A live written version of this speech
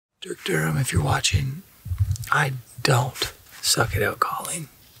Dirk Durham, if you're watching, I don't suck at elk calling,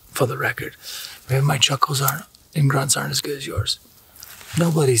 for the record. Maybe my chuckles aren't and grunts aren't as good as yours.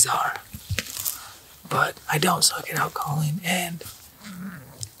 Nobody's are. But I don't suck at elk calling, and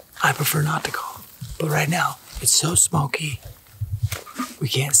I prefer not to call. But right now, it's so smoky, we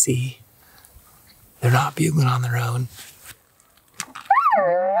can't see. They're not bugling on their own.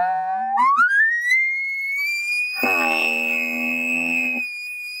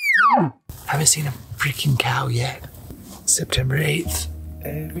 I haven't seen a freaking cow yet. September 8th.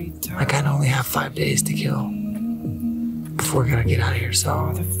 I kind of only have 5 days to kill before we're gonna get out of here,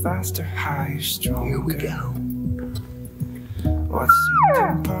 so here we go. What seemed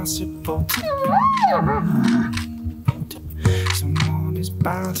impossible to be, someone is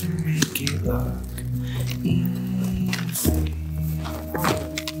bound to make it look easy.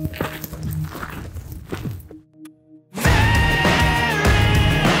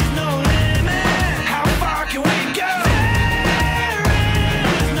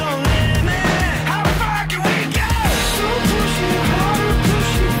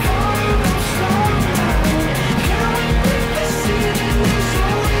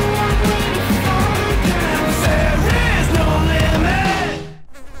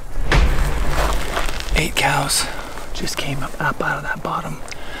 Cows just came up out of that bottom.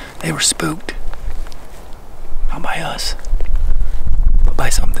 They were spooked. Not by us, but by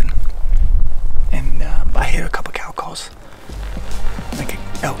something. And I hear a couple cow calls, like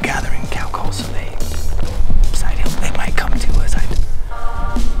elk gathering cow calls. So they decided they might come to us.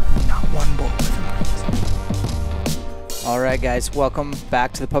 Not one bull with them. All right, guys, welcome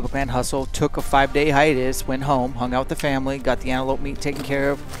back to the Public Land Hustle. Took a 5-day hiatus, went home, hung out with the family, got the antelope meat taken care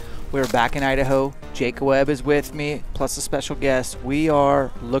of. We're back in Idaho. Jake Webb is with me, plus a special guest. We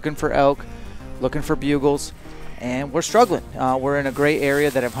are looking for elk, looking for bugles, and we're struggling. We're in a great area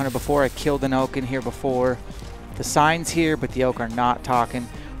that I've hunted before. I killed an elk in here before. The sign's here, but the elk are not talking.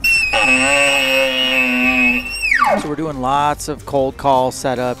 So we're doing lots of cold call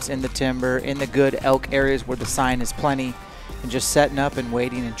setups in the timber, in the good elk areas where the sign is plenty, and just setting up and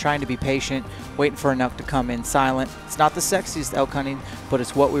waiting and trying to be patient, waiting for an elk to come in silent. It's not the sexiest elk hunting, but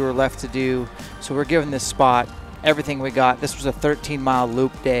it's what we were left to do. So we're giving this spot everything we got. This was a 13-mile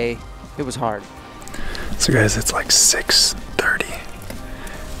loop day. It was hard. So guys, it's like 6:30.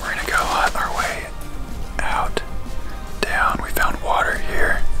 We're gonna go hunt our way out, down. We found water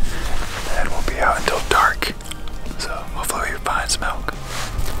here, and we'll be out until dark. So hopefully we find some elk.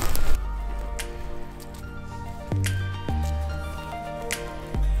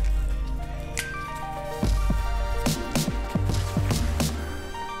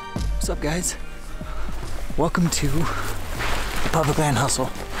 What's up, guys? Welcome to the Public Land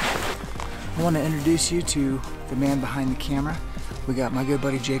Hustle. I want to introduce you to the man behind the camera. We got my good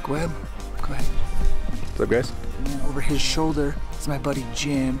buddy Jake Webb. Go ahead. What's up, guys? And over his shoulder is my buddy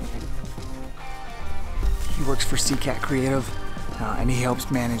Jim. He works for CCAT Creative, and he helps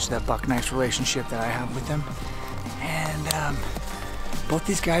manage that buck-knife relationship that I have with him. And both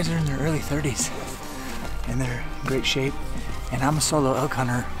these guys are in their early 30s, and they're in great shape. And I'm a solo elk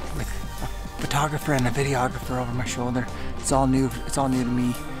hunter with a photographer and a videographer over my shoulder. It's all new to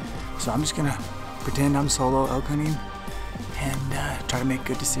me. So I'm just gonna pretend I'm solo elk hunting and try to make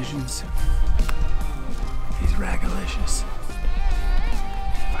good decisions. He's ragalicious.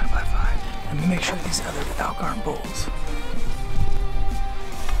 5x5. Let me make sure these other elk aren't bulls.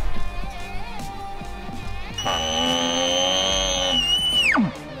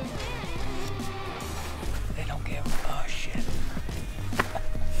 They don't give a shit.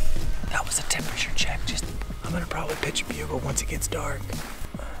 That was a temperature check. I'm gonna probably pitch a bugle once it gets dark.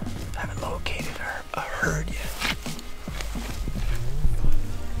 I haven't located a herd yet.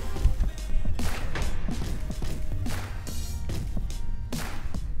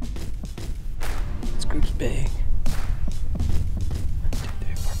 This group's big. 1, 2,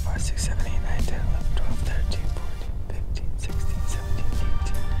 3, 4, 5, 6, 7, 8, 9, 10, 11, 12, 13, 14, 15, 16, 17,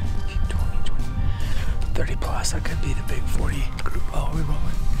 18, 20, 30 plus. That could be the big 40 group. Oh, we're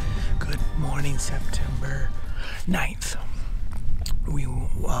rolling. Good morning, September 9th. We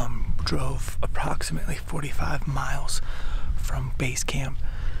drove approximately 45 miles from base camp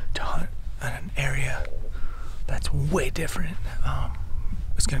to hunt at an area that's way different.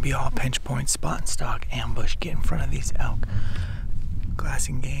 It's going to be all pinch points, spot and stock, ambush, get in front of these elk.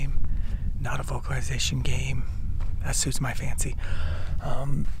 Glassing game, not a vocalization game. That suits my fancy.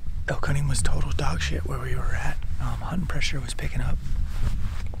 Elk hunting was total dog shit where we were at. Hunting pressure was picking up.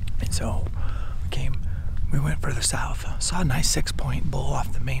 And so we went further south, saw a nice 6-point bull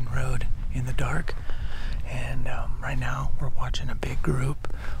off the main road in the dark, and right now we're watching a big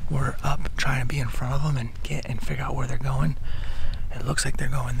group we're up trying to be in front of them and figure out where they're going. It looks like they're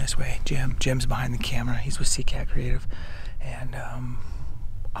going this way. Jim's behind the camera. He's with CCAT Creative, and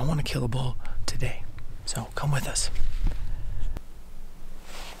I want to kill a bull today, so come with us.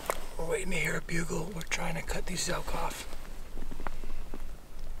 We're waiting to hear a bugle. We're trying to cut these elk off.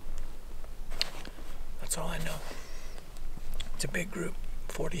 That's all I know. It's a big group,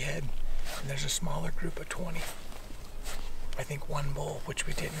 40 head, and there's a smaller group of 20. I think one bull, which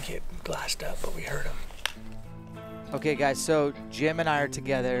we didn't get glassed up, but we heard him. Okay guys, so Jim and I are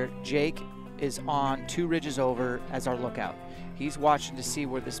together. Jake is on 2 ridges over as our lookout. He's watching to see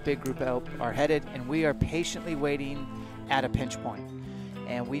where this big group of elk are headed, and we are patiently waiting at a pinch point.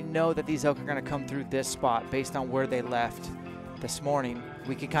 And we know that these elk are going to come through this spot based on where they left this morning.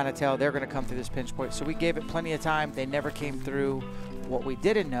 We could kind of tell they're going to come through this pinch point, so we gave it plenty of time. They never came through. What we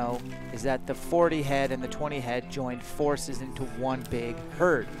didn't know is that the 40 head and the 20 head joined forces into one big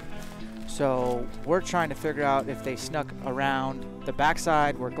herd. So we're trying to figure out if they snuck around the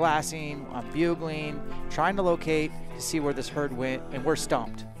backside. We're glassing, I'm bugling, trying to locate to see where this herd went, and we're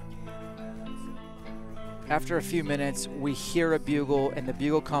stumped. After a few minutes, we hear a bugle, and the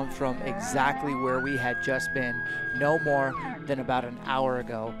bugle comes from exactly where we had just been, no more than about an hour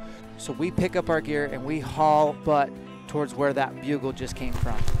ago. So we pick up our gear and we haul butt towards where that bugle just came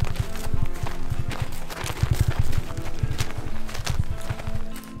from.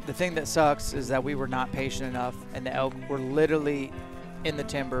 The thing that sucks is that we were not patient enough, and the elk were literally in the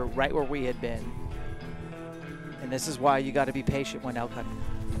timber right where we had been. And this is why you got to be patient when elk hunting.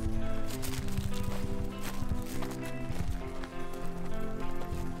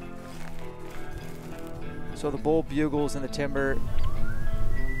 So the bull bugles in the timber,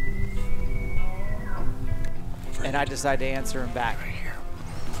 and I decide to answer him back.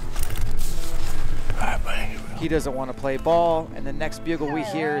 He doesn't want to play ball, and the next bugle we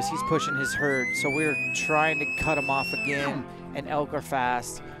hear is he's pushing his herd. So we're trying to cut him off again, and elk are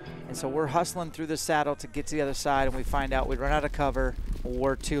fast. And so we're hustling through the saddle to get to the other side, and we find out we run out of cover.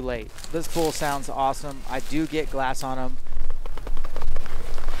 We're too late. This bull sounds awesome. I do get glass on him.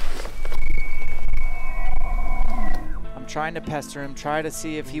 I'm trying to pester him, try to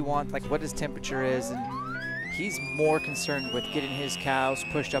see if he wants, like, what his temperature is, and he's more concerned with getting his cows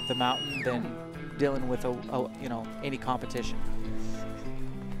pushed up the mountain than dealing with you know, any competition.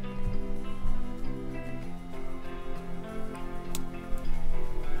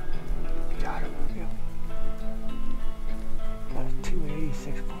 Got it. Yeah. About a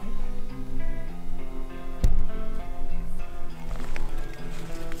 286 point.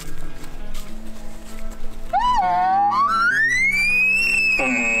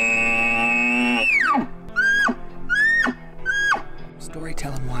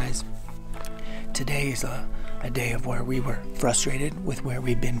 Storytelling wise, today is a day of where we were frustrated with where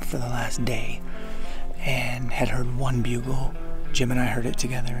we've been for the last day and had heard one bugle. Jim and I heard it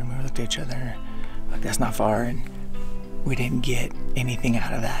together, and we looked at each other like, that's not far, and we didn't get anything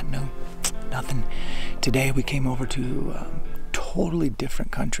out of that. No, nothing. Today we came over to totally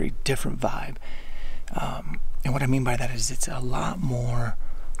different country, different vibe. And what I mean by that is it's a lot more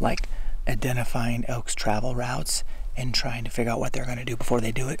like identifying elk's travel routes and trying to figure out what they're going to do before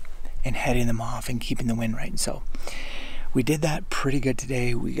they do it and heading them off and keeping the wind right. And so we did that pretty good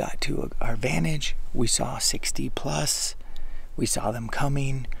today. We got to our vantage. We saw 60 plus. We saw them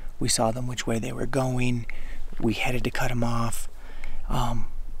coming. We saw them which way they were going. We headed to cut them off.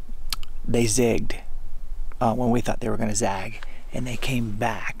 They zigged when we thought they were going to zag, and they came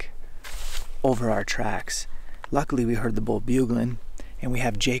back over our tracks. Luckily, we heard the bull bugling, and we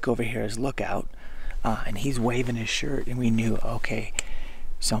have Jake over here as lookout, and he's waving his shirt, and we knew, okay,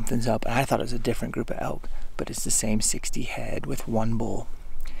 something's up. And I thought it was a different group of elk, but it's the same 60 head with one bull.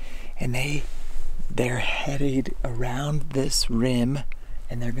 And they're headed around this rim,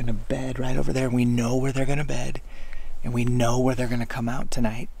 and they're gonna bed right over there. We know where they're gonna bed, and we know where they're gonna come out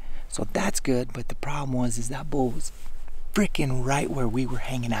tonight. So that's good, but the problem is that bull was freaking right where we were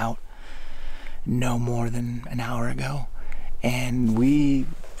hanging out no more than an hour ago. And we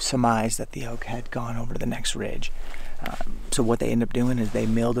surmised that the elk had gone over to the next ridge. So what they ended up doing is they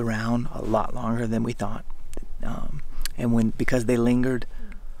milled around a lot longer than we thought. And because they lingered,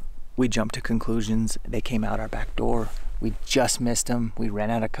 we jumped to conclusions. They came out our back door. We just missed them. We ran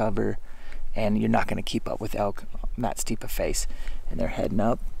out of cover, and you're not going to keep up with elk on that steep a face. And they're heading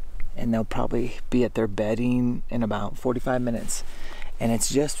up, and they'll probably be at their bedding in about 45 minutes. And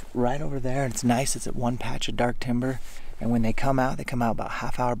it's just right over there. It's nice. It's at one patch of dark timber. And when they come out about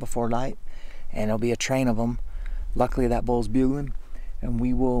half hour before light, and there'll be a train of them. Luckily, that bull's bugling, and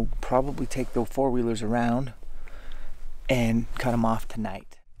we will probably take the four-wheelers around and cut them off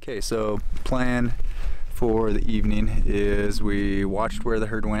tonight. Okay, so plan for the evening is we watched where the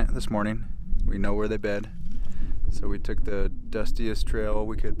herd went this morning. We know where they bed. So we took the dustiest trail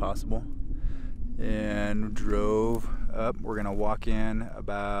we could possible and drove up. We're gonna walk in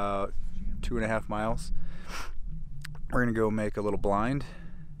about 2.5 miles. We're gonna go make a little blind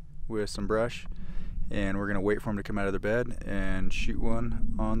with some brush, and we're gonna wait for them to come out of their bed and shoot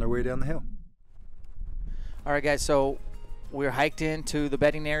one on their way down the hill. All right, guys, so we're hiked into the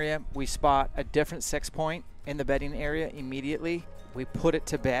bedding area. We spot a different 6 point in the bedding area immediately. We put it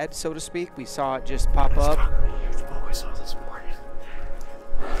to bed, so to speak. We saw it just pop up. What we saw this morning.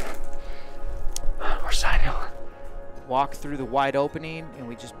 We're signing. Walk through the wide opening, and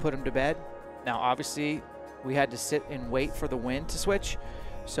we just put him to bed. Now, obviously, we had to sit and wait for the wind to switch.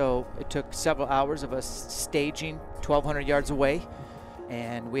 So it took several hours of us staging 1,200 yards away.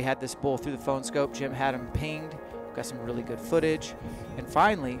 And we had this bull through the phone scope. Jim had him pinged. Got some really good footage. And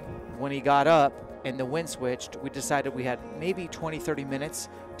finally, when he got up and the wind switched, we decided we had maybe 20-30 minutes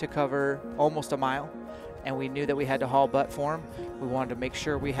to cover almost a mile, and we knew that we had to haul butt for him. We wanted to make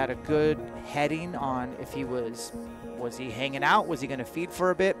sure we had a good heading on if he was he hanging out, was he going to feed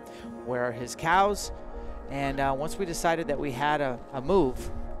for a bit, where are his cows. And once we decided that we had a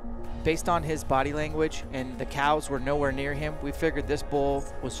move based on his body language and the cows were nowhere near him, we figured this bull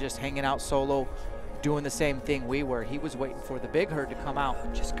was just hanging out solo, doing the same thing we were. He was waiting for the big herd to come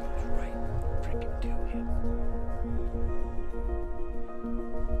out. Just goes right freaking to him.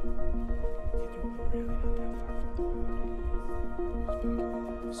 Really not that far from the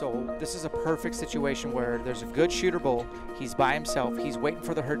road. So this is a perfect situation where there's a good shooter bull. He's by himself. He's waiting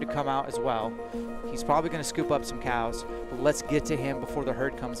for the herd to come out as well. He's probably going to scoop up some cows, but let's get to him before the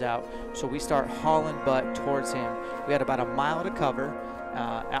herd comes out. So we start hauling butt towards him. We had about a mile to cover.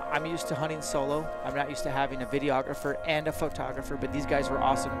 I'm used to hunting solo. I'm not used to having a videographer and a photographer, but these guys were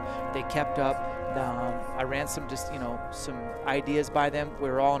awesome. They kept up. I ran some some ideas by them. We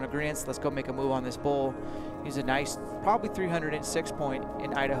were all in agreement. Let's go make a move on this bull. He's a nice, probably 306 point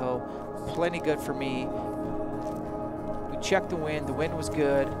in Idaho. Plenty good for me. We checked the wind. The wind was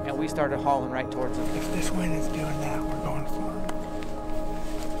good, and we started hauling right towards him. If this wind is doing that, we're going for it.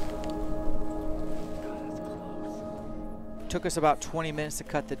 Took us about 20 minutes to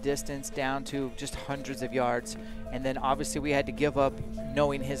cut the distance down to just hundreds of yards, and then obviously we had to give up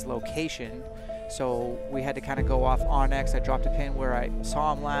knowing his location, so we had to kind of go off Onyx. I dropped a pin where I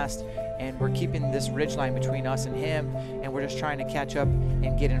saw him last, and we're keeping this ridge line between us and him, and we're just trying to catch up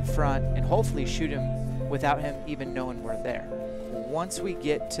and get in front and hopefully shoot him without him even knowing we're there. Once we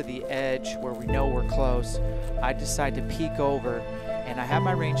get to the edge where we know we're close, I decide to peek over, and I have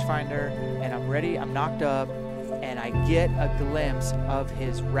my rangefinder, and I'm ready. I'm knocked up, and I get a glimpse of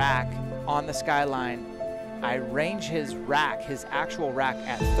his rack on the skyline. I range his rack, his actual rack,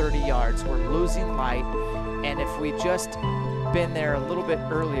 at 30 yards. We're losing light, and if we just been there a little bit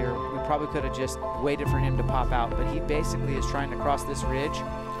earlier, we probably could have just waited for him to pop out, but he basically is trying to cross this ridge.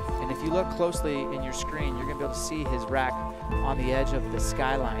 And if you look closely in your screen, you're gonna be able to see his rack on the edge of the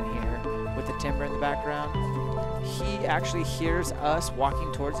skyline here with the timber in the background. He actually hears us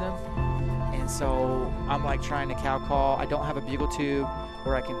walking towards him, and so I'm like trying to cow call. I don't have a bugle tube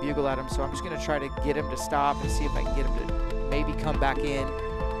where I can bugle at him, so I'm just gonna try to get him to stop and see if I can get him to maybe come back in.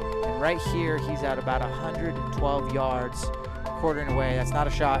 And right here, he's at about 112 yards, quartering away. That's not a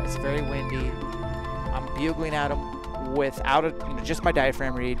shot, it's very windy. I'm bugling at him without just my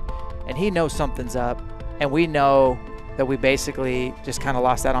diaphragm read, and he knows something's up, and we know that we basically just kind of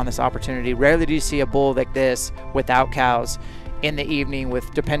lost out on this opportunity. Rarely do you see a bull like this without cows in the evening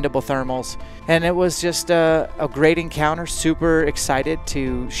with dependable thermals, and it was just a great encounter. Super excited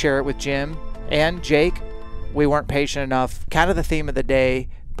to share it with Jim and Jake. We weren't patient enough, kind of the theme of the day,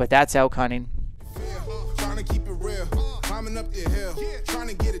 but that's elk hunting. Trying to keep it real, climbing up the hill, trying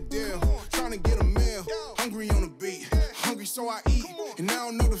to get a deal, trying to get a meal, hungry on the beat, hungry so I eat, and I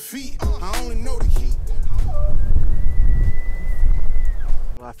don't know the feet, I only know the heat.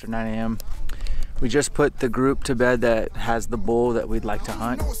 After 9 a.m. we just put the group to bed that has the bull that we'd like to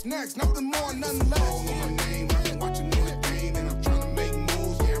hunt. Know what's next, nothing more, nothing less.